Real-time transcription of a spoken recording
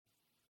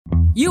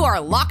You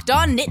are Locked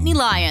On Nittany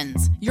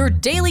Lions, your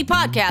daily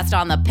podcast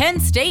on the Penn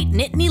State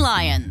Nittany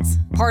Lions.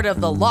 Part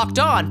of the Locked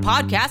On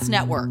Podcast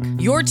Network,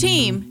 your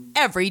team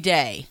every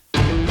day.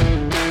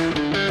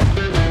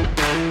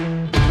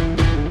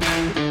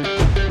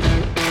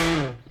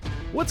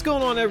 What's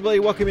going on, everybody?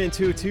 Welcome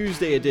into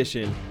Tuesday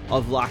edition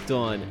of Locked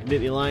On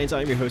Nittany Lions.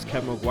 I'm your host,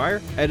 Kevin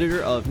McGuire,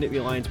 editor of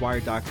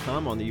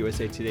NittanyLionsWire.com on the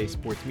USA Today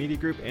Sports Media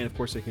Group, and of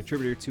course a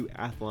contributor to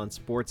Athlon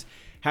Sports.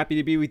 Happy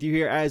to be with you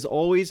here as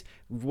always.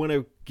 Want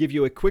to give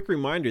you a quick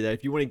reminder that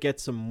if you want to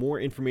get some more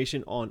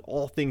information on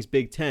all things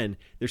Big Ten,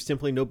 there's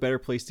simply no better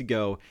place to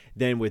go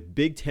than with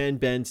Big Ten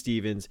Ben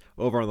Stevens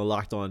over on the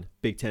Locked On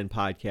Big Ten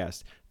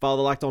podcast. Follow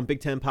the Locked On Big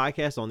Ten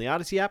podcast on the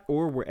Odyssey app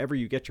or wherever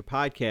you get your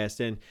podcast.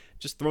 And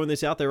just throwing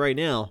this out there right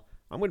now,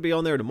 I'm going to be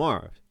on there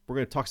tomorrow. We're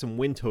going to talk some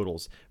win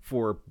totals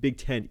for Big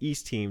Ten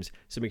East teams,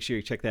 so make sure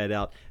you check that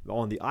out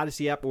on the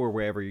Odyssey app or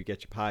wherever you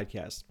get your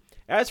podcast.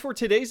 As for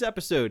today's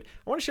episode,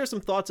 I want to share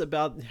some thoughts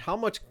about how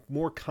much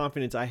more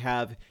confidence I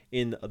have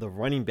in the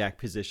running back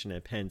position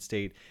at Penn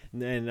State.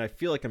 And I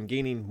feel like I'm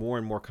gaining more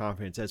and more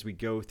confidence as we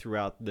go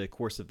throughout the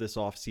course of this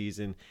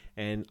offseason.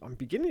 And I'm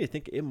beginning to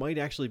think it might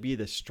actually be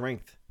the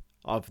strength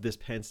of this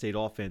Penn State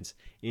offense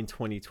in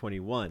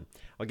 2021.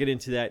 I'll get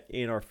into that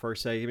in our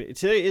first segment.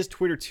 Today is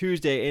Twitter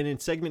Tuesday, and in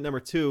segment number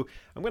 2,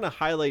 I'm going to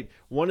highlight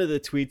one of the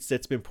tweets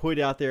that's been put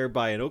out there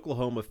by an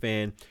Oklahoma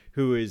fan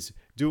who is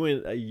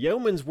doing a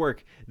yeoman's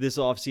work this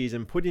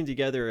offseason, putting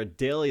together a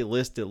daily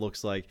list, it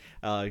looks like,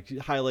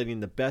 highlighting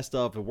the best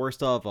of, the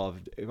worst of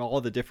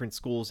all the different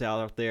schools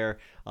out there.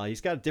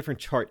 He's got a different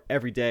chart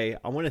every day.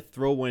 I want to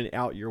throw one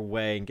out your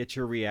way and get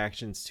your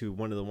reactions to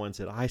one of the ones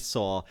that I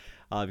saw,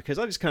 because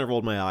I just kind of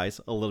rolled my eyes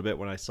a little bit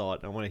when I saw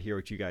it, and I want to hear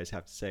what you guys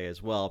have to say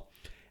as well.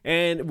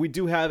 And we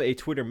do have a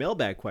Twitter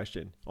mailbag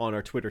question on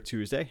our Twitter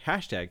Tuesday,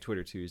 hashtag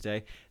Twitter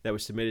Tuesday, that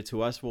was submitted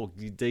to us. We'll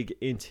dig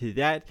into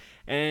that.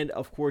 And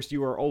of course,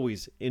 you are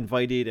always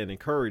invited and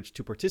encouraged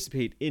to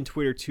participate in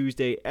Twitter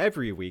Tuesday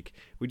every week.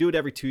 We do it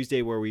every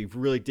Tuesday where we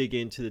really dig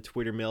into the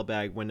Twitter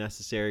mailbag when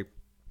necessary.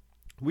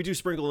 We do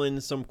sprinkle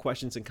in some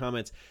questions and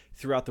comments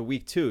throughout the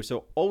week too,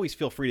 so always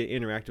feel free to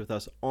interact with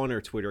us on our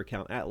Twitter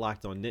account at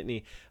Locked On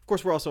Nittany. Of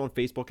course, we're also on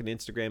Facebook and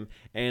Instagram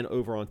and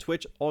over on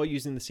Twitch, all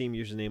using the same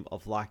username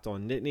of Locked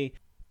On Nittany.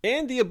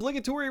 And the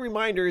obligatory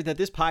reminder that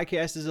this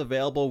podcast is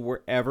available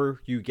wherever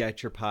you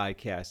get your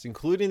podcasts,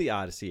 including the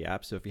Odyssey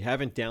app. So if you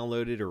haven't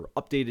downloaded or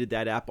updated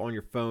that app on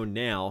your phone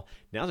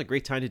now's a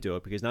great time to do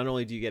it, because not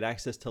only do you get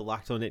access to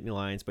Locked On Nittany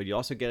Lions, but you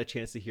also get a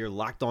chance to hear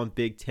Locked On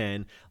Big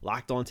Ten,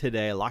 Locked On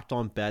Today, Locked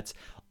On Bets,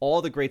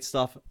 all the great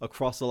stuff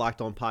across the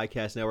Locked On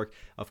Podcast Network,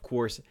 of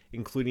course,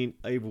 including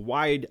a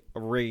wide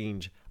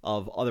range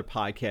of other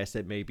podcasts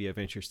that may be of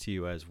interest to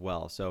you as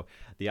well. So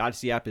the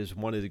Odyssey app is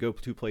one of the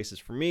go-to places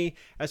for me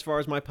as far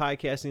as my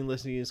podcasting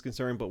listening is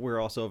concerned, but we're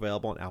also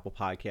available on Apple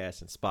Podcasts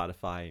and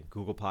Spotify and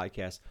Google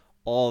Podcasts,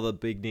 all the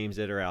big names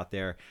that are out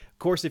there. Of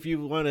course, if you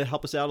want to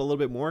help us out a little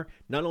bit more,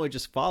 not only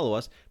just follow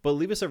us, but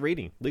leave us a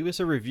rating, leave us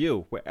a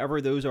review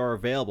wherever those are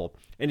available.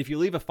 And if you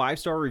leave a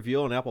 5-star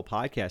review on Apple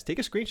Podcasts, take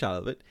a screenshot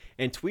of it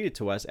and tweet it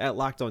to us at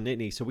Locked On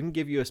Nittany so we can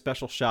give you a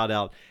special shout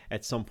out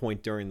at some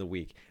point during the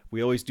week.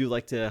 We always do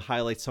like to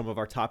highlight some of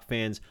our top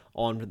fans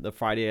on the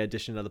Friday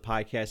edition of the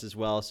podcast as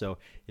well. So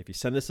if you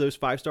send us those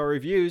 5-star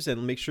reviews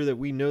and make sure that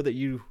we know that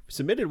you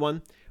submitted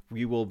one,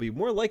 we will be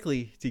more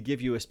likely to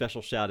give you a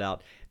special shout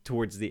out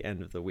towards the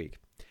end of the week.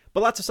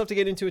 But lots of stuff to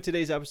get into in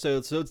today's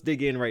episode, so let's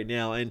dig in right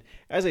now. And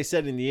as I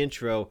said in the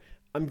intro,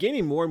 I'm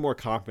gaining more and more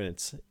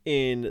confidence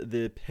in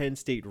the Penn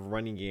State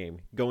running game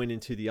going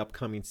into the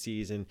upcoming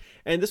season.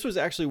 And this was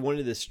actually one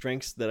of the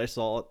strengths that I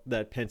saw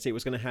that Penn State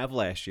was going to have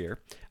last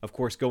year. Of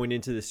course, going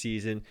into the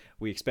season,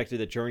 we expected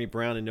that Journey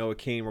Brown and Noah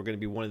Cain were going to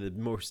be one of the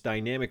most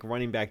dynamic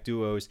running back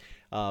duos,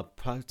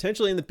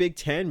 potentially in the Big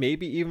Ten,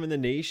 maybe even in the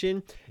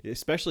nation,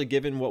 especially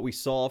given what we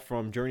saw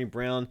from Journey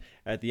Brown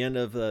at the end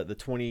of the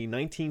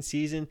 2019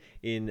 season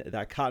in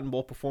that Cotton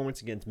Bowl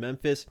performance against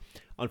Memphis.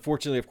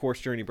 Unfortunately, of course,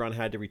 Journey Brown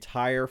had to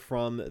retire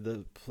from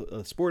the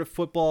sport of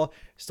football.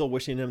 Still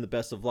wishing him the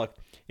best of luck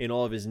in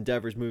all of his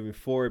endeavors moving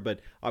forward,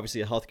 but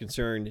obviously a health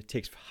concern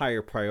takes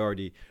higher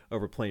priority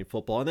over playing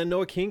football. And then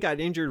Noah Cain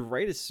got injured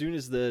right as soon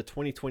as the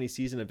 2020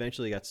 season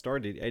eventually got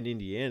started at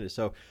Indiana.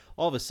 So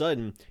all of a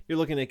sudden, you're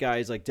looking at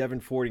guys like Devin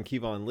Ford and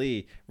Kevon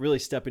Lee really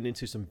stepping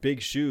into some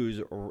big shoes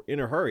in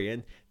a hurry,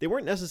 and they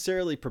weren't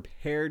necessarily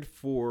prepared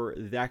for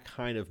that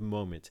kind of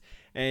moment.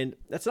 And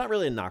that's not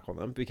really a knock on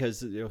them,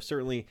 because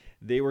certainly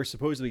they were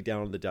supposedly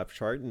down on the depth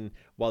chart, and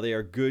while they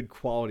are good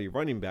quality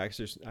running backs,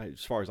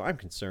 as far as I'm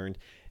concerned,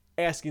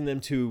 asking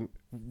them to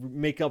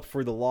make up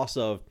for the loss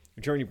of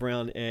Journey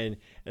Brown and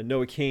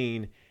Noah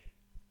Cain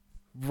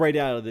right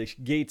out of the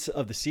gates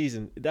of the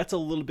season, that's a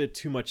little bit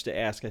too much to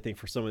ask, I think,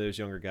 for some of those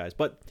younger guys.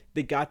 But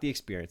they got the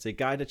experience. They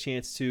got a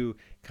chance to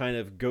kind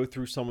of go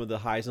through some of the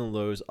highs and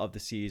lows of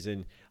the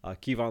season.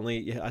 Kevon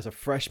Lee, as a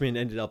freshman,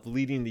 ended up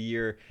leading the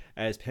year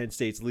as Penn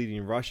State's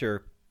leading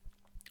rusher.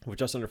 with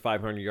just under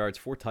 500 yards,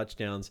 4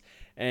 touchdowns,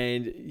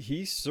 and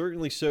he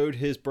certainly showed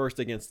his burst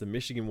against the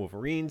Michigan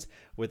Wolverines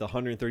with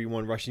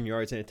 131 rushing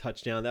yards and a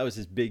touchdown. That was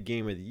his big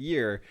game of the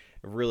year.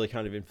 It really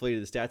kind of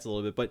inflated the stats a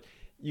little bit, but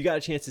you got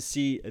a chance to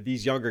see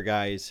these younger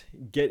guys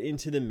get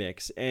into the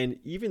mix. And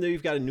even though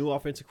you've got a new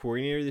offensive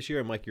coordinator this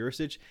year, Mike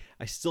Yurcich,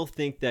 I still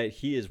think that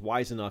he is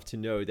wise enough to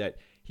know that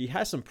he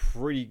has some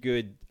pretty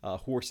good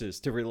horses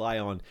to rely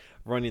on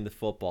running the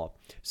football.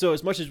 So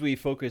as much as we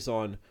focus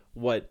on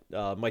what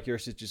Mike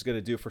Yurcich is going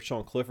to do for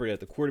Sean Clifford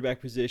at the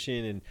quarterback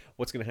position and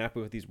what's going to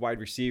happen with these wide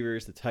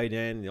receivers, the tight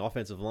end, and the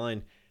offensive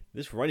line,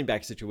 this running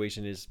back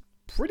situation is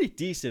pretty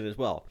decent as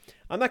well.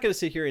 I'm not going to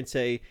sit here and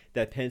say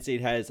that Penn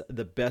State has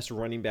the best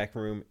running back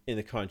room in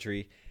the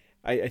country.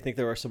 I think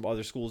there are some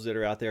other schools that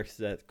are out there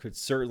that could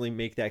certainly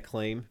make that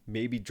claim,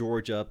 maybe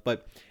Georgia,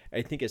 but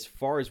I think as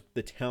far as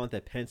the talent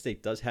that Penn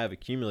State does have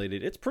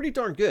accumulated, it's pretty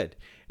darn good,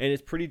 and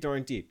it's pretty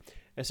darn deep.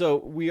 And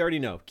so we already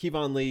know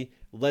Keyvone Lee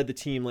led the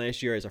team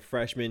last year as a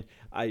freshman.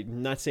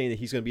 I'm not saying that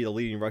he's going to be the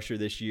leading rusher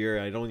this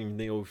year. I don't even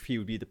know if he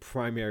would be the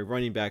primary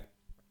running back,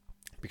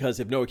 because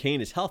if Noah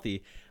Cain is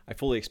healthy, I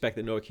fully expect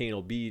that Noah Cain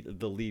will be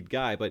the lead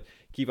guy. But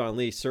Keyvone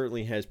Lee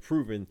certainly has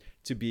proven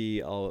to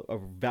be a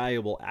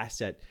valuable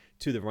asset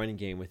to the running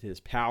game with his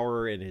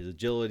power and his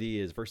agility,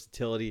 his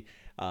versatility.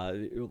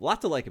 A lot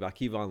to like about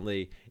Keyvone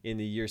Lee in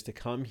the years to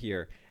come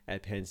here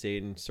at Penn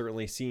State, and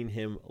certainly seeing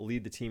him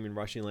lead the team in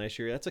rushing last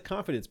year, that's a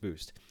confidence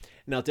boost.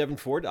 Now, Devin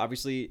Ford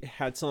obviously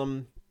had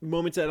some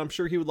moments that I'm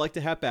sure he would like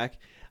to have back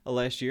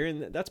last year,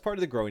 and that's part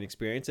of the growing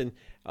experience. And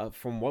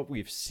from what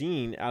we've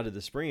seen out of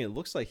the spring, it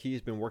looks like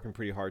he's been working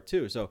pretty hard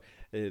too. So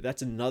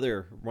that's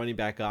another running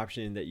back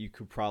option that you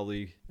could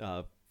probably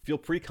feel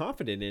pretty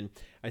confident in,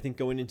 I think,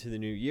 going into the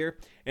new year.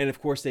 And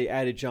of course, they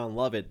added John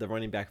Lovett, the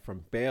running back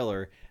from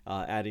Baylor,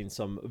 adding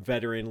some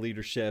veteran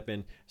leadership,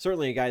 and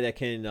certainly a guy that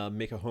can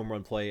make a home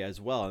run play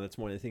as well. And that's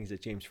one of the things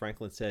that James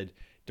Franklin said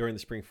during the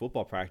spring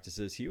football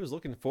practices. He was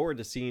looking forward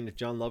to seeing if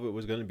John Lovett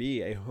was going to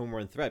be a home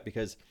run threat,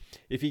 because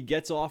if he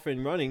gets off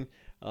and running,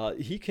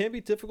 he can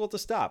be difficult to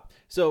stop.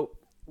 So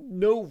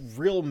no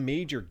real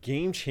major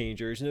game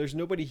changers, and there's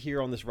nobody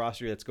here on this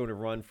roster that's going to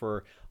run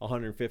for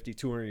 150,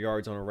 200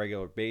 yards on a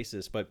regular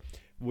basis. But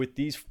with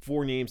these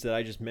 4 names that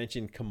I just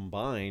mentioned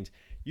combined,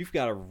 you've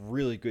got a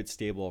really good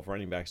stable of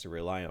running backs to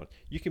rely on.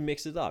 You can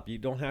mix it up. You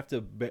don't have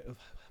to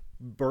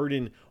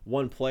burden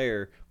one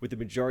player with the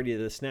majority of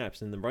the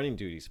snaps and the running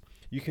duties.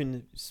 You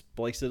can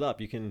splice it up.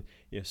 You can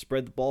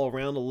spread the ball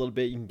around a little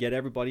bit. You can get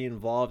everybody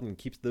involved and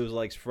keep those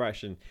legs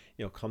fresh. And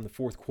come the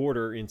fourth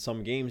quarter in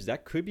some games,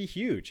 that could be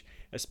huge,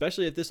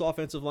 especially if this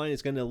offensive line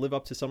is going to live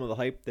up to some of the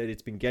hype that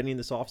it's been getting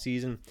this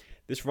offseason.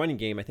 This running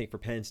game, I think, for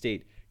Penn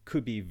State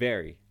could be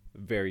very,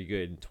 very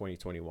good in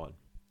 2021.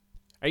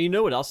 And you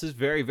know what else is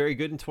very, very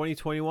good in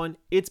 2021?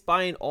 It's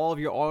buying all of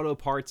your auto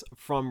parts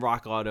from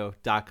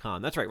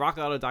rockauto.com. That's right,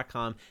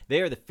 rockauto.com. They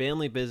are the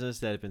family business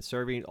that have been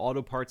serving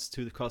auto parts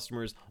to the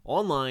customers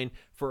online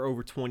for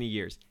over 20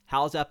 years.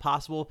 How is that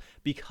possible?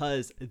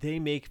 Because they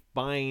make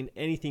buying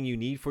anything you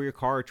need for your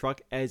car or truck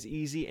as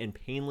easy and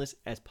painless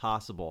as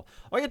possible.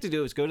 All you have to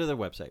do is go to their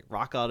website,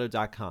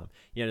 rockauto.com.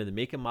 You enter the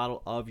make and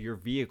model of your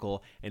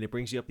vehicle, and it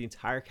brings you up the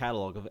entire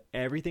catalog of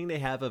everything they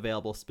have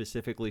available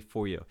specifically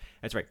for you.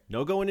 That's right,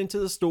 no going into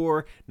the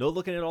store, no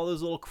looking at all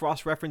those little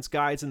cross-reference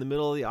guides in the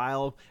middle of the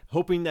aisle,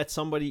 hoping that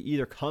somebody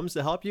either comes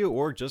to help you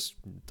or just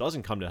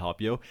doesn't come to help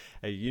you.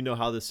 You know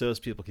how the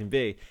salespeople can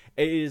be.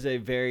 It is a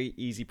very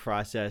easy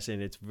process,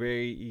 and it's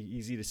very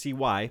easy to see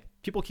why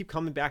people keep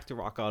coming back to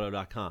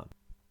rockauto.com.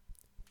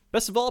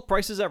 Best of all,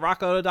 prices at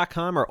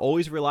rockauto.com are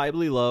always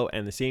reliably low,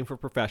 and the same for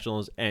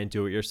professionals and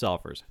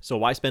do-it-yourselfers. So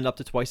why spend up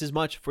to twice as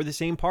much for the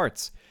same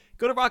parts?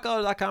 Go to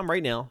rockauto.com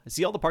right now and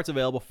see all the parts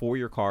available for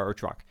your car or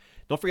truck.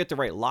 Don't forget to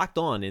write Locked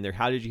On in their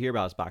How Did You Hear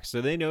About Us box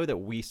so they know that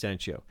we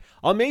sent you.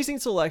 Amazing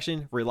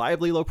selection,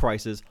 reliably low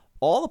prices,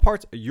 all the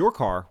parts your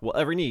car will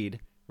ever need.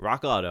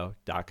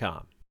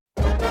 rockauto.com.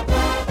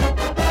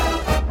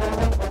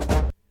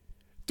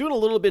 Doing a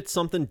little bit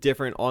something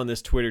different on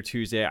this Twitter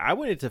Tuesday. I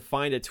wanted to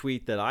find a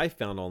tweet that I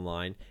found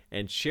online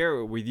and share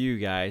it with you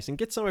guys and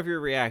get some of your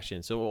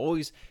reactions. So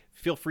always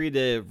feel free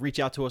to reach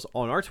out to us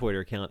on our Twitter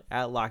account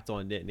at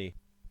LockedOnNittany.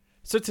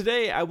 So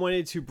today I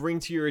wanted to bring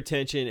to your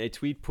attention a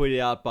tweet put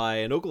out by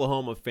an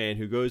Oklahoma fan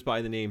who goes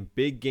by the name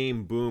Big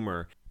Game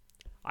Boomer.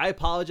 I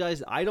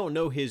apologize, I don't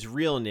know his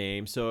real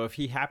name, so if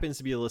he happens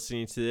to be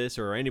listening to this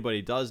or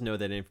anybody does know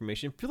that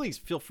information, please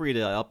feel free to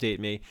update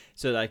me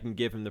so that I can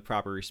give him the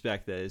proper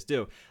respect that is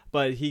due.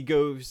 But he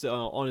goes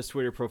on his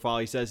Twitter profile,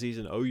 he says he's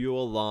an OU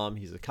alum,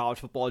 he's a college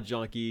football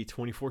junkie,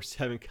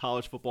 24/7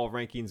 college football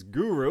rankings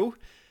guru.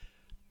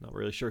 Not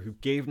really sure who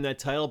gave him that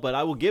title, but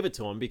I will give it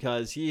to him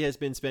because he has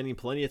been spending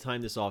plenty of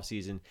time this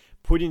offseason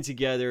putting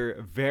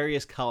together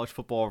various college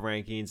football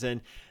rankings,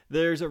 and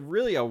there's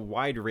really a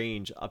wide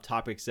range of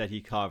topics that he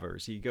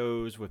covers. He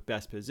goes with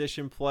best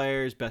position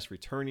players, best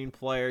returning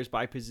players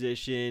by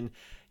position.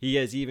 He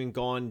has even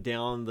gone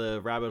down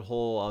the rabbit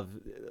hole of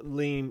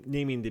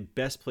naming the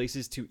best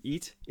places to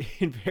eat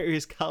in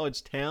various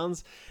college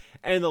towns.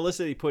 And the list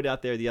that he put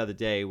out there the other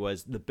day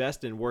was the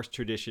best and worst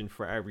tradition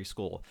for every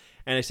school.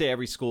 And I say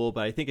every school,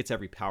 but I think it's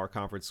every power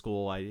conference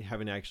school. I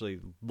haven't actually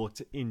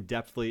looked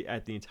in-depthly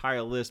at the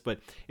entire list, but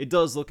it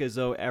does look as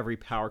though every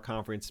power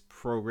conference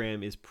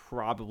program is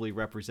probably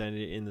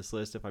represented in this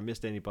list. If I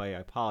missed anybody, I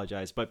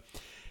apologize. But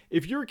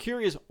if you're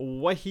curious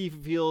what he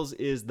feels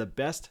is the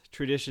best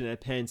tradition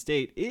at Penn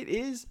State, it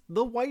is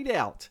the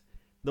whiteout.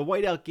 The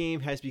whiteout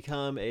game has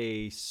become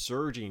a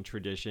surging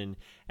tradition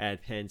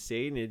at Penn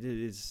State, and it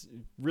is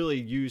really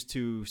used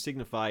to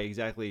signify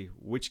exactly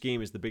which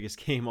game is the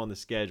biggest game on the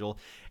schedule.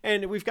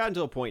 And we've gotten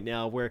to a point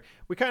now where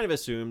we kind of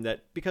assume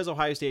that because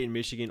Ohio State and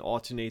Michigan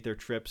alternate their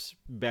trips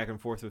back and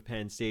forth with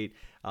Penn State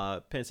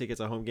gets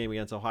a home game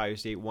against Ohio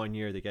State one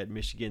year, they get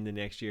Michigan the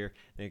next year,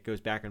 and it goes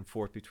back and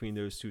forth between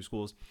those two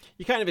schools.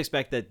 You kind of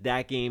expect that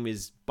that game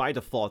is by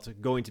default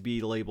going to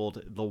be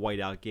labeled the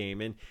whiteout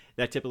game, and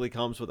that typically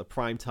comes with a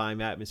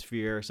primetime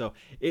atmosphere, so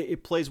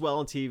it plays well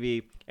on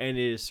TV, and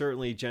it has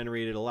certainly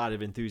generated a lot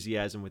of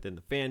enthusiasm within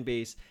the fan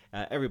base.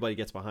 Everybody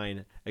gets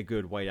behind a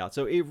good whiteout,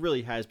 so it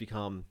really has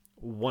become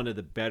one of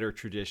the better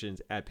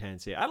traditions at Penn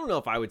State. I don't know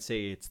if I would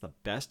say it's the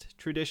best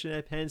tradition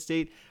at Penn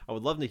State. I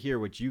would love to hear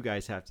what you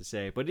guys have to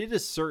say, but it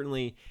is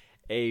certainly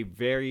a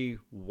very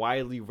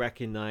widely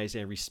recognized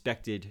and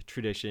respected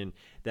tradition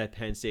that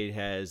Penn State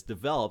has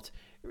developed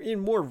in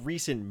more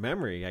recent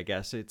memory, I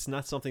guess. It's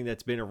not something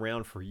that's been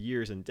around for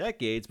years and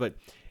decades, but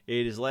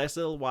it has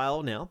lasted a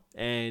while now,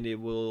 and it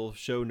will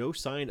show no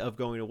sign of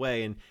going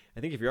away. And I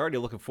think if you're already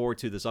looking forward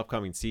to this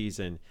upcoming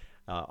season,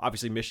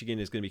 obviously Michigan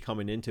is going to be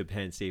coming into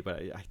Penn State,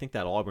 but I think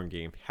that Auburn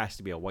game has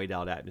to be a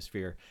whiteout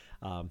atmosphere.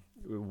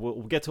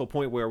 We'll get to a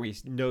point where we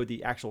know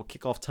the actual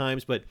kickoff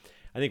times, but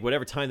I think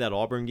whatever time that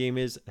Auburn game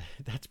is,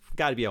 that's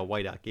got to be a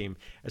whiteout game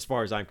as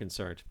far as I'm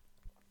concerned.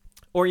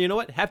 Or you know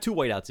what? Have two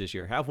whiteouts this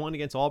year. Have one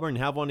against Auburn and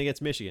have one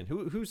against Michigan.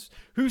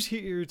 Who's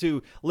here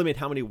to limit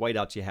how many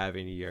whiteouts you have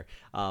in a year?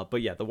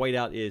 But yeah, the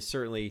whiteout is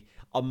certainly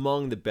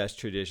among the best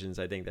traditions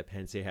I think that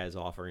Penn State has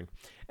offering.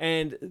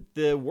 And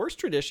the worst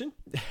tradition,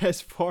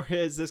 as far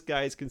as this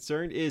guy is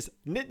concerned, is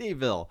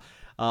Nittanyville.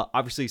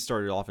 Obviously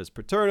started off as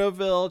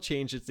Paternoville,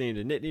 changed its name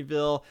to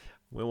Nittanyville.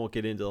 We won't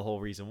get into the whole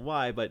reason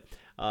why, but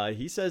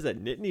he says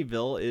that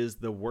Nittanyville is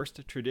the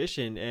worst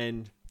tradition,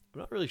 and I'm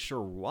not really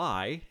sure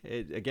why.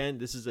 Again,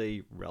 this is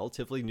a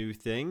relatively new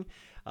thing,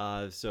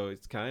 so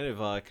it's kind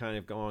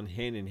of gone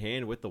hand in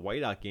hand with the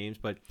whiteout games.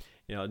 But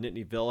you know,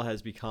 Nittanyville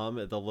has become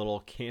the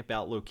little camp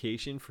out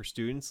location for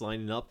students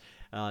lining up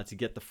to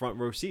get the front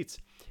row seats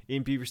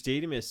in Beaver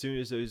Stadium. As soon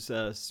as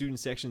those student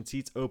section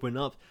seats open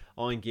up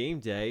on game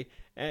day,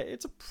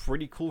 it's a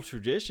pretty cool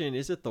tradition.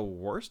 Is it the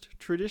worst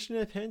tradition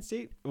at Penn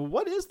State?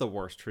 What is the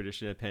worst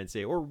tradition at Penn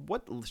State, or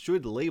what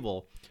should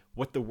label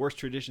what the worst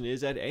tradition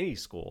is at any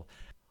school?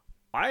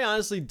 I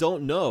honestly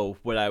don't know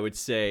what I would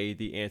say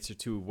the answer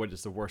to what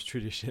is the worst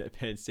tradition at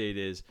Penn State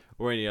is,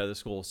 or any other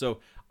school. So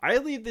I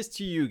leave this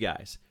to you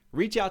guys.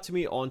 Reach out to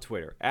me on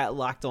Twitter at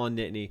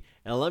LockedOnNittany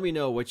and let me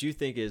know what you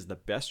think is the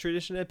best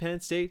tradition at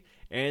Penn State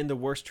and the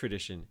worst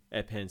tradition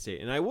at Penn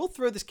State. And I will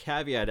throw this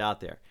caveat out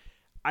there.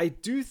 I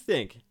do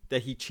think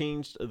that he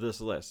changed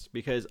this list,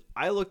 because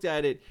I looked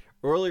at it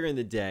earlier in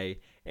the day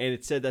and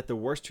it said that the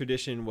worst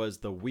tradition was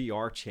the "We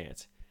Are"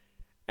 chant.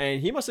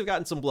 And he must have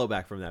gotten some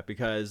blowback from that,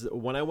 because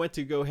when I went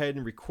to go ahead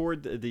and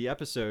record the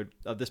episode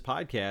of this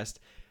podcast,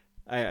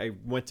 I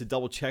went to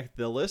double check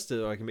the list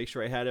so I can make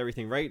sure I had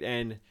everything right,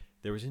 and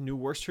there was a new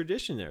worst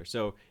tradition there.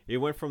 So it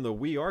went from the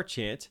 "We Are"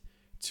 chant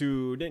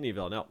to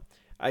Nittanyville. Now,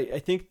 I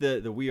think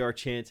the "We Are"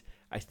 chant,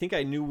 I think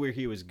I knew where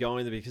he was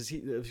going, because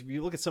if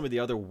you look at some of the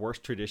other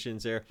worst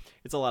traditions there,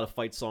 it's a lot of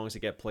fight songs that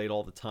get played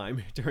all the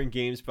time during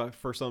games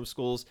for some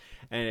schools,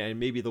 and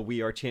maybe the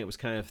 "We Are" chant was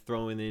kind of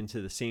thrown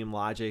into the same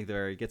logic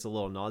there. It gets a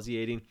little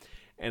nauseating,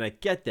 and I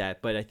get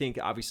that, but I think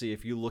obviously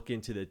if you look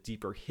into the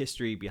deeper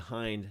history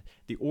behind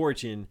the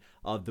origin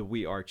of the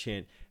 "We Are"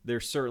 chant,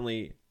 there's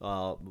certainly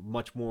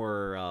much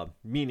more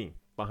meaning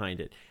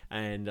behind it,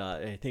 and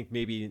I think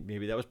maybe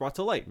that was brought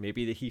to light.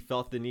 Maybe that he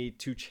felt the need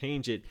to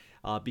change it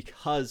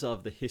because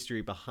of the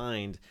history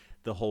behind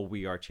the whole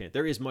 "We Are" chant.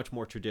 There is much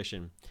more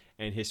tradition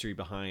and history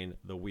behind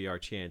the "We Are"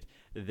 chant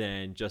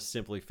than just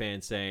simply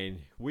fans saying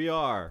 "We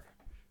are."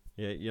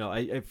 Yeah, you know,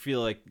 I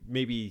feel like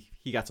maybe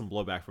he got some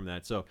blowback from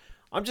that. So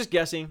I'm just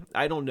guessing.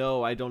 I don't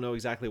know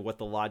exactly what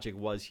the logic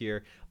was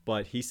here,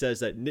 but he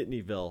says that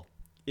Nittanyville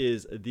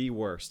is the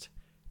worst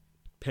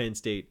Penn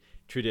State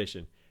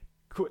tradition.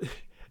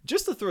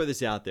 Just to throw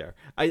this out there,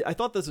 I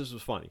thought this was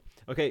funny.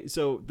 Okay,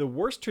 so the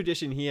worst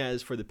tradition he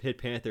has for the Pitt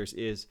Panthers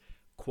is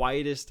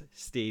quietest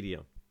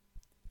stadium.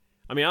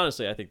 I mean,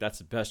 honestly, I think that's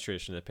the best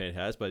tradition that Penn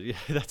has, but yeah,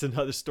 that's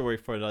another story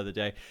for another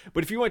day.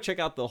 But if you want to check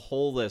out the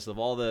whole list of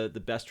all the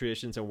best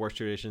traditions and worst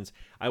traditions,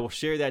 I will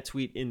share that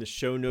tweet in the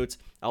show notes.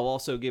 I'll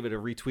also give it a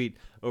retweet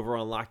over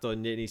on Locked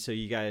On Nittany so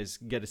you guys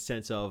get a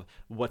sense of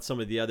what some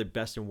of the other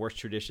best and worst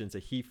traditions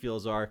that he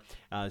feels are.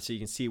 So you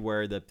can see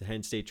where the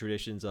Penn State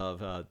traditions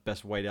of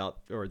best whiteout,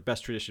 or the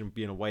best tradition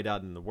being a whiteout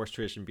and the worst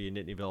tradition being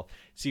Nittanyville,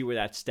 see where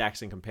that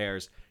stacks and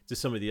compares to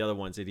some of the other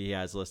ones that he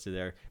has listed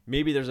there.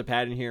 Maybe there's a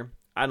pattern here.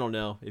 I don't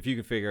know. If you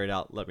can figure it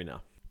out, let me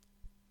know.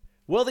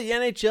 Well, the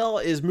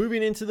NHL is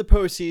moving into the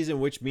postseason,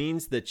 which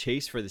means the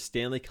chase for the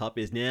Stanley Cup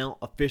is now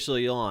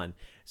officially on.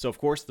 So, of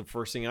course, the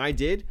first thing I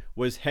did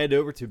was head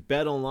over to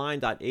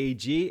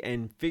betonline.ag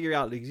and figure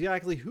out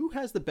exactly who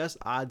has the best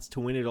odds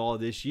to win it all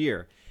this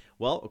year.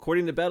 Well,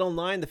 according to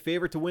BetOnline, the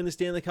favorite to win the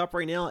Stanley Cup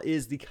right now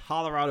is the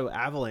Colorado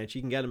Avalanche.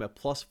 You can get them at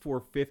plus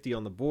 450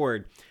 on the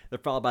board. They're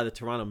followed by the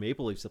Toronto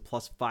Maple Leafs at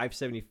plus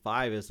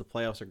 575 as the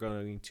playoffs are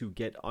going to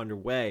get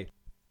underway.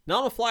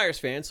 Now, I'm a Flyers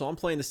fan, so I'm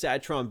playing the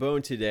sad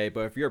trombone today,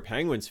 but if you're a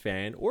Penguins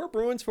fan or a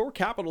Bruins or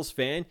Capitals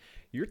fan,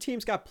 your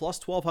team's got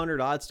plus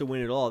 1,200 odds to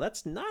win it all.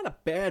 That's not a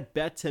bad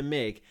bet to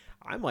make.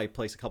 I might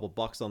place a couple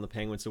bucks on the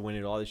Penguins to win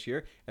it all this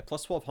year. At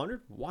plus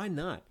 1,200, why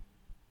not?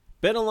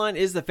 BetOnline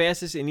is the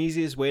fastest and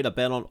easiest way to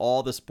bet on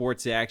all the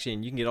sports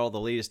action. You can get all the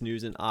latest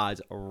news and odds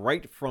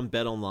right from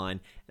BetOnline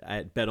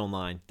at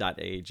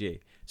betonline.ag.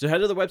 So head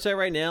to the website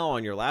right now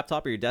on your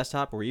laptop or your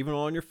desktop or even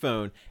on your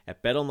phone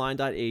at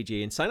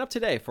betonline.ag and sign up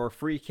today for a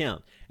free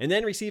account. And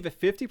then receive a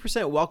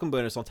 50% welcome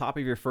bonus on top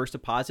of your first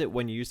deposit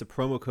when you use the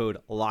promo code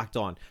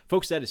LOCKEDON.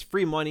 Folks, that is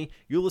free money.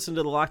 You listen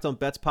to the Locked On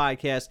Bets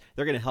podcast.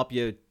 They're going to help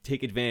you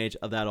take advantage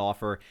of that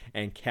offer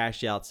and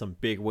cash out some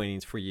big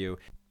winnings for you.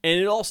 And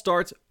it all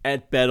starts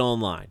at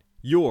BetOnline,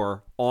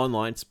 your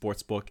online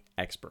sportsbook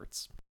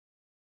experts.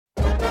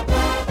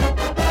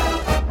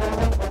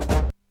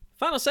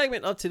 Final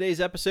segment of today's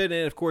episode,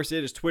 and of course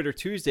it is Twitter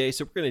Tuesday,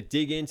 so we're going to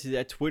dig into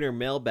that Twitter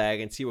mailbag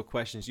and see what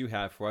questions you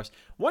have for us.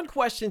 One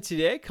question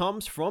today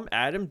comes from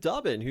Adam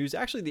Dubbin, who's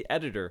actually the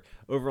editor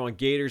over on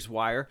Gators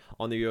Wire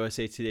on the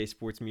USA Today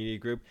Sports Media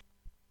Group.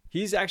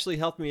 He's actually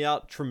helped me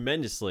out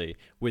tremendously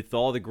with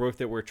all the growth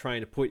that we're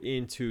trying to put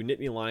into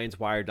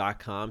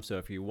NittanyLionsWire.com. So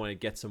if you want to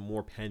get some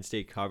more Penn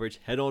State coverage,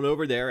 head on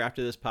over there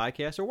after this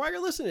podcast, or while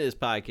you're listening to this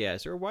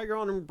podcast, or while you're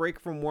on a break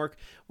from work,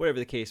 whatever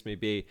the case may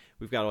be.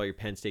 We've got all your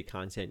Penn State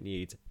content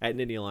needs at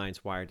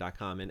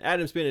NittanyLionsWire.com. And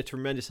Adam's been a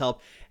tremendous help.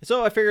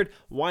 So I figured,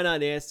 why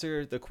not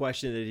answer the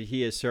question that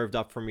he has served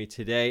up for me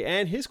today?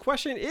 And his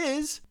question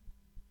is,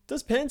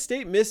 does Penn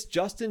State miss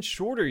Justin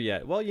Shorter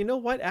yet? Well, you know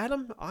what,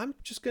 Adam? I'm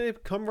just going to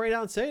come right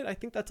out and say it. I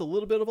think that's a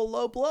little bit of a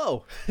low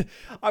blow.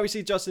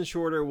 Obviously, Justin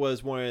Shorter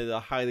was one of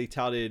the highly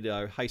touted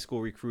high school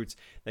recruits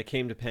that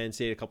came to Penn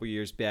State a couple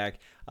years back,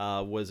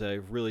 was a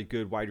really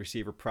good wide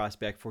receiver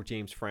prospect for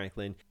James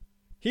Franklin.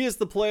 He is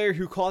the player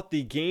who caught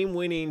the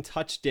game-winning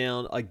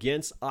touchdown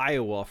against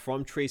Iowa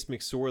from Trace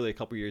McSorley a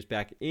couple years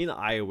back in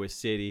Iowa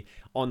City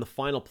on the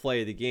final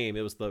play of the game.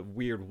 It was the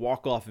weird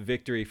walk-off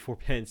victory for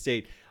Penn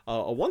State.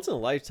 A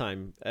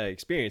once-in-a-lifetime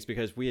experience,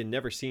 because we had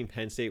never seen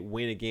Penn State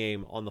win a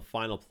game on the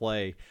final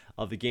play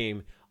of the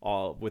game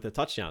with a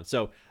touchdown.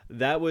 So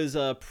that was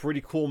a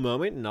pretty cool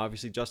moment, and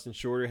obviously Justin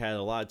Shorter had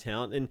a lot of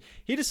talent, and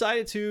he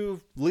decided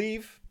to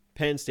leave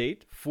Penn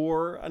State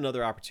for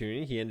another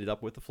opportunity. He ended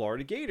up with the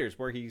Florida Gators,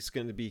 where he's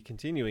going to be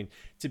continuing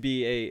to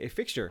be a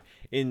fixture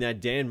in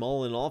that Dan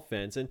Mullen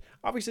offense, and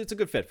obviously it's a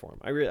good fit for him.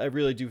 I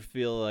really do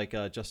feel like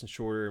Justin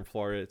Shorter in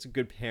Florida, it's a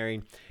good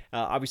pairing.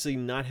 Obviously,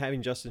 not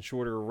having Justin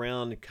Shorter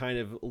around kind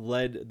of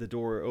led the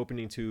door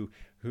opening to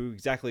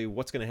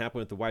what's going to happen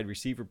with the wide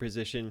receiver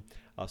position.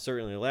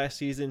 Certainly last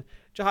season,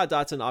 Jahan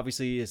Dotson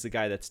obviously is the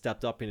guy that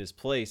stepped up in his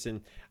place.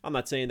 And I'm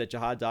not saying that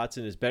Jahan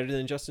Dotson is better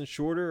than Justin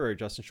Shorter or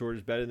Justin Shorter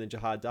is better than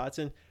Jahan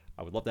Dotson.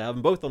 I would love to have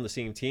them both on the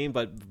same team,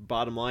 but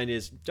bottom line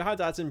is Jahan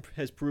Dotson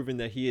has proven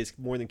that he is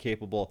more than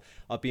capable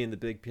of being the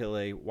big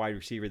play wide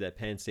receiver that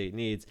Penn State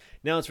needs.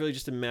 Now it's really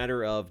just a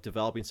matter of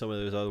developing some of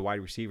those other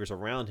wide receivers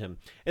around him,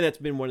 and that's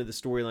been one of the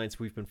storylines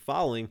we've been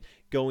following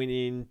going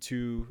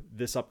into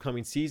this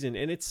upcoming season,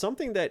 and it's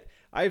something that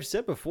I've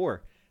said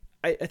before.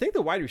 I think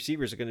the wide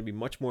receivers are going to be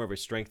much more of a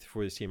strength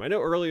for this team. I know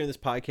earlier in this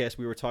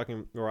podcast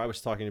I was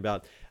talking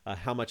about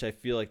how much I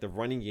feel like the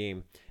running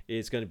game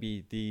is going to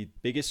be the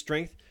biggest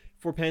strength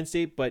for Penn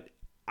State, but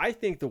I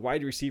think the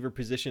wide receiver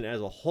position as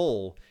a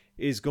whole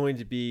is going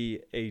to be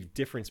a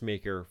difference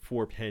maker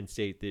for Penn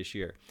State this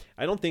year.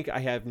 I don't think I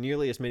have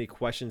nearly as many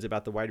questions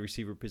about the wide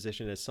receiver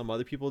position as some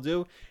other people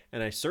do,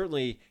 and I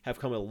certainly have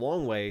come a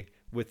long way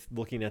with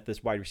looking at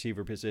this wide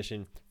receiver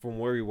position from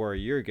where we were a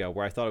year ago,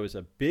 where I thought it was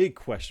a big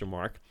question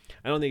mark.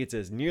 I don't think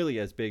it's nearly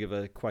as big of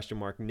a question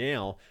mark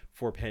now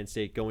for Penn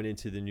State going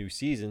into the new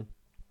season.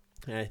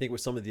 And I think with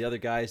some of the other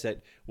guys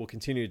that will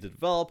continue to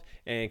develop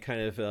and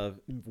kind of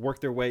work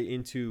their way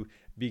into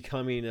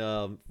becoming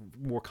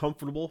more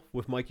comfortable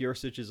with Mike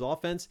Yurcich's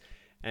offense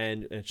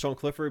and Sean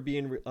Clifford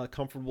being a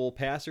comfortable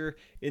passer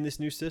in this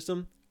new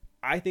system,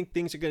 I think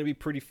things are going to be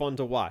pretty fun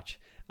to watch.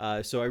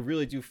 So I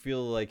really do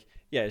feel like,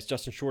 yeah, is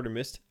Justin Shorter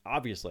missed?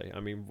 Obviously. I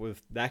mean,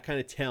 with that kind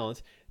of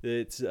talent,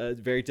 it's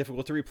very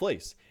difficult to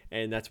replace.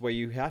 And that's where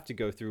you have to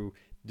go through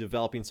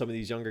developing some of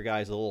these younger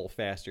guys a little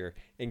faster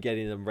and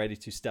getting them ready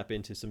to step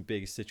into some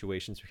big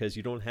situations, because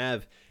you don't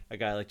have a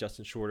guy like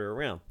Justin Shorter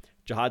around.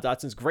 Jahan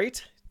Dotson's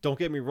great. Don't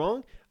get me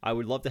wrong. I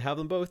would love to have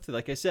them both,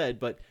 like I said,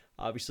 but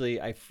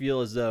obviously I feel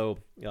as though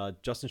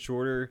Justin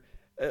Shorter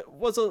it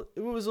was a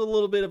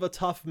little bit of a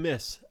tough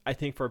miss, I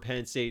think, for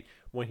Penn State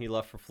when he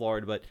left for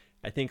Florida. But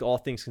I think all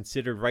things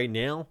considered right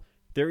now,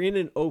 they're in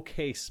an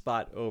okay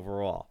spot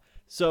overall.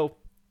 So,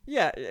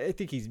 yeah, I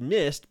think he's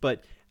missed,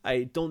 but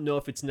I don't know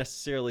if it's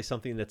necessarily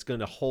something that's going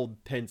to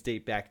hold Penn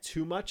State back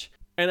too much.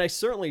 And I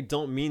certainly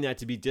don't mean that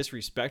to be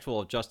disrespectful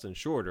of Justin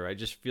Shorter. I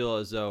just feel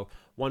as though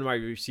one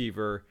wide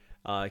receiver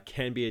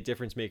can be a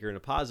difference maker in a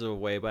positive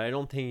way, but I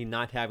don't think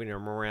not having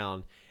him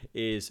around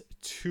is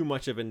too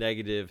much of a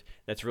negative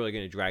that's really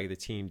going to drag the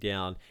team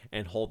down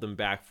and hold them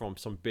back from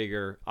some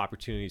bigger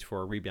opportunities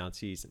for a rebound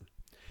season.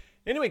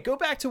 Anyway, go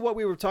back to what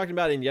we were talking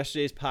about in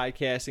yesterday's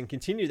podcast and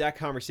continue that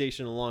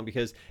conversation along,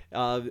 because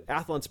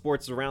Athlon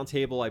Sports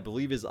Roundtable, I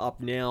believe, is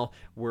up now,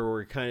 where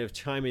we're kind of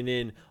chiming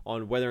in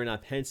on whether or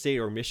not Penn State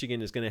or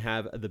Michigan is going to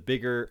have the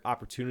bigger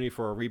opportunity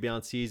for a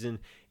rebound season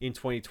in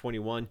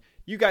 2021.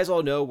 You guys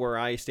all know where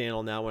I stand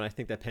on that one. I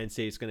think that Penn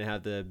State is going to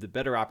have the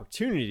better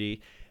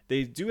opportunity.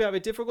 They do have a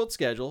difficult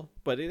schedule,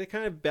 but it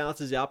kind of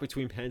balances out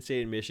between Penn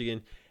State and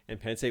Michigan, and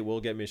Penn State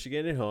will get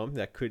Michigan at home.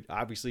 That could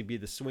obviously be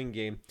the swing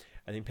game.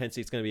 I think Penn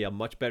State's going to be a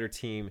much better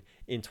team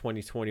in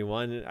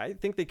 2021, and I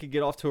think they could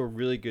get off to a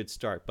really good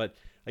start. But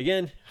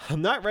again,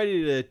 I'm not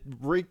ready to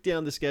break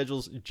down the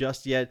schedules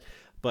just yet,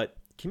 but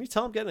can you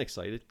tell I'm getting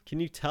excited?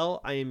 Can you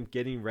tell I am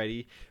getting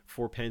ready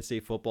for Penn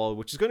State football,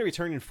 which is going to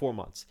return in 4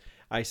 months?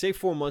 I say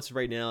 4 months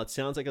right now. It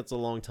sounds like it's a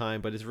long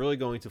time, but it's really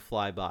going to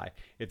fly by.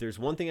 If there's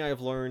one thing I've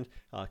learned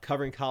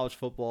covering college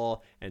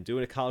football and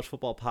doing a college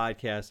football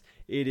podcast,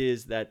 it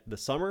is that the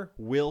summer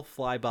will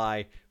fly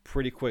by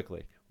pretty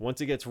quickly. Once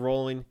it gets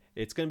rolling,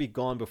 it's going to be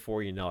gone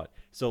before you know it.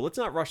 So let's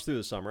not rush through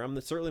the summer. I'm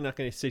certainly not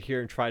going to sit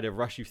here and try to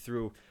rush you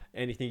through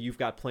anything you've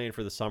got planned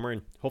for the summer,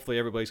 and hopefully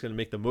everybody's going to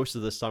make the most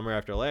of this summer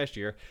after last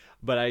year.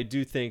 But I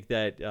do think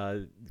that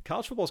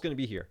college football is going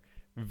to be here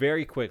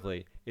very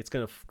quickly. It's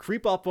going to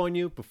creep up on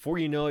you before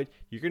you know it.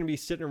 You're going to be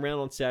sitting around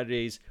on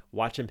Saturdays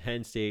watching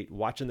Penn State,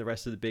 watching the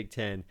rest of the Big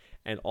Ten,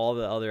 and all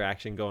the other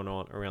action going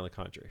on around the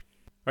country.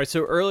 All right,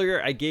 so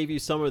earlier I gave you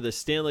some of the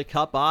Stanley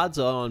Cup odds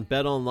on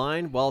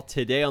BetOnline. Well,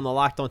 today on the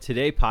Locked On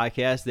Today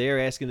podcast, they are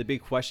asking the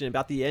big question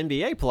about the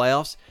NBA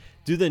playoffs.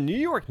 Do the New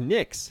York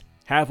Knicks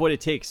have what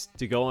it takes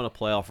to go on a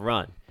playoff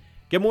run?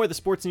 Get more of the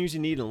sports news you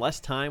need in less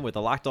time with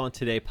the Locked On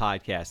Today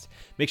podcast.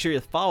 Make sure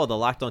you follow the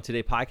Locked On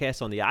Today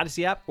podcast on the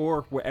Odyssey app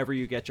or wherever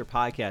you get your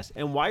podcasts.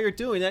 And while you're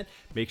doing that,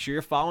 make sure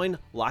you're following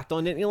Locked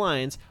On Nittany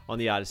Lions on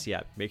the Odyssey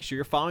app. Make sure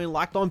you're following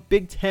Locked On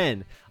Big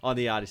Ten on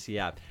the Odyssey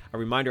app. A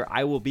reminder,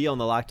 I will be on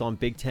the Locked On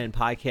Big Ten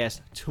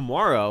podcast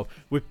tomorrow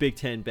with Big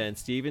Ten Ben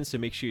Stevens, so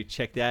make sure you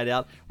check that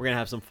out. We're going to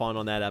have some fun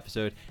on that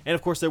episode. And,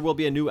 of course, there will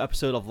be a new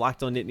episode of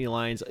Locked On Nittany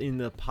Lions in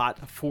the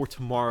pot for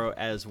tomorrow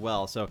as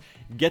well. So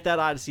get that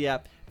Odyssey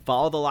app.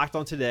 Follow the Locked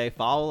On Today,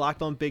 follow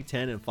Locked On Big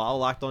Ten, and follow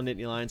Locked On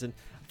Nittany Lions, and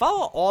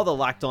follow all the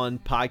Locked On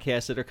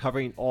podcasts that are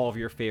covering all of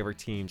your favorite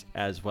teams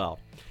as well.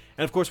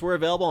 And, of course, we're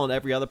available on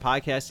every other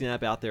podcasting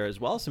app out there as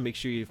well, so make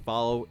sure you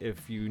follow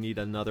if you need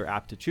another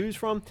app to choose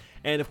from.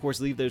 And, of course,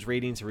 leave those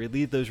ratings,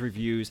 leave those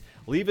reviews,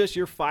 leave us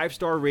your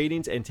 5-star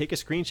ratings, and take a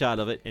screenshot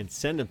of it and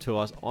send them to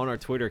us on our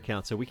Twitter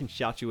account so we can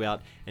shout you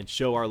out and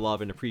show our love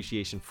and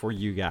appreciation for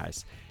you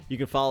guys. You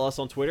can follow us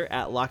on Twitter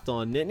at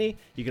LockedOnNittany.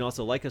 You can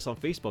also like us on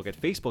Facebook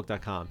at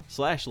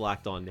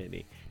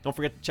facebook.com/LockedOnNittany. Don't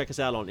forget to check us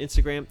out on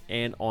Instagram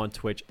and on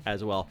Twitch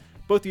as well,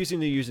 both using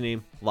the username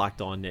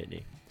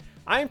LockedOnNittany.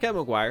 I am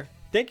Kevin McGuire.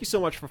 Thank you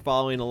so much for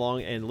following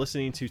along and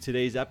listening to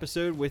today's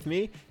episode with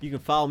me. You can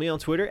follow me on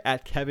Twitter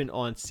at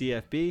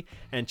KevinOnCFB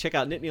and check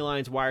out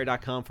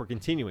NittanyLionsWire.com for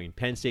continuing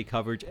Penn State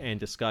coverage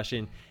and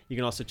discussion. You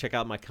can also check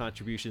out my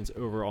contributions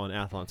over on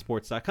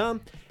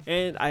AthlonSports.com,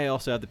 and I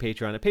also have the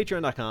Patreon at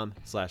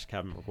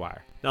Patreon.com/Kevin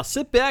McGuire. Now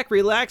sit back,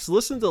 relax,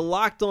 listen to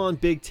Locked On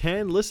Big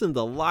Ten, listen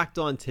to Locked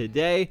On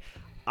Today.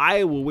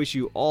 I will wish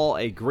you all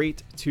a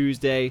great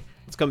Tuesday.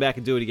 Let's come back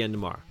and do it again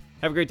tomorrow.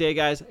 Have a great day,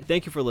 guys.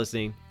 Thank you for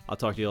listening. I'll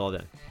talk to you all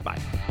then.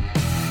 Bye.